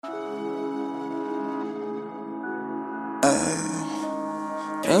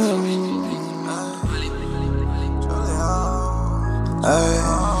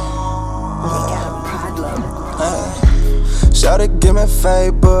Shawty give me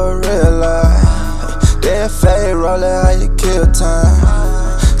fake but real life. That fake rollin', how you kill time.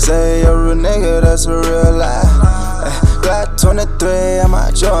 Say you're a real nigga, that's a real lie. Glock 23, I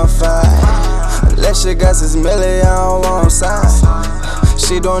might join 5. Unless she got 6 million, I don't want sign.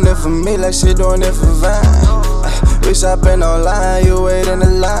 She doing it for me like she doing it for Vine. We shopping online, you wait in the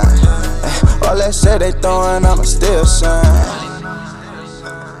line. All that shit they throwin', I'ma still shine.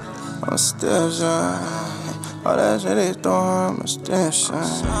 I'ma still shine. All that shit they throwin', I'ma still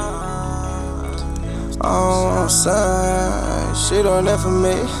shine. I don't want sign. She doing it for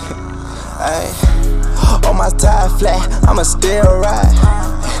me. Ayy. On my tire flat, I'ma still ride.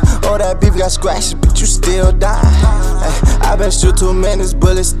 Oh, that beef got scratches, but you still die. I been shoot too many,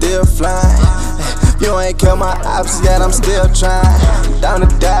 bullets still flying. You ain't kill my ops yet, I'm still trying. Down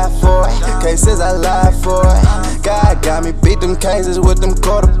to die for it, cases I lied for it. God got me beat them cases with them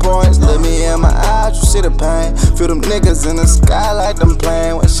quarter points. Look me in my eyes, you see the pain. Feel them niggas in the sky like them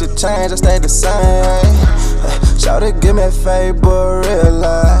playing. When shit change, I stay the same. Shawty give me fake but real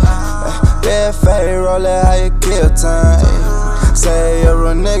life. Yeah, fake rollin', how you kill time. Say you're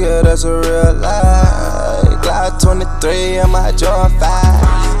a nigga, that's a real lie. Glock 23, I might join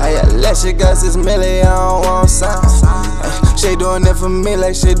 5. Unless she got 6 million, I don't want sign. She doing it for me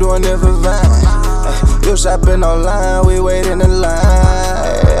like she doing it for Vine. You shopping online, we wait in the line.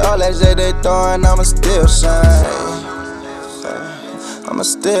 All that shit they throwin', I'ma still shine. I'ma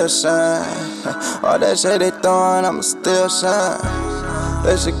still shine. All that shit they throwin', I'ma still shine.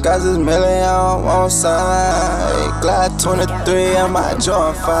 That shit got 6 million, I don't want sign. Glock 23, I might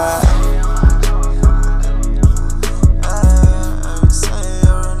join 5.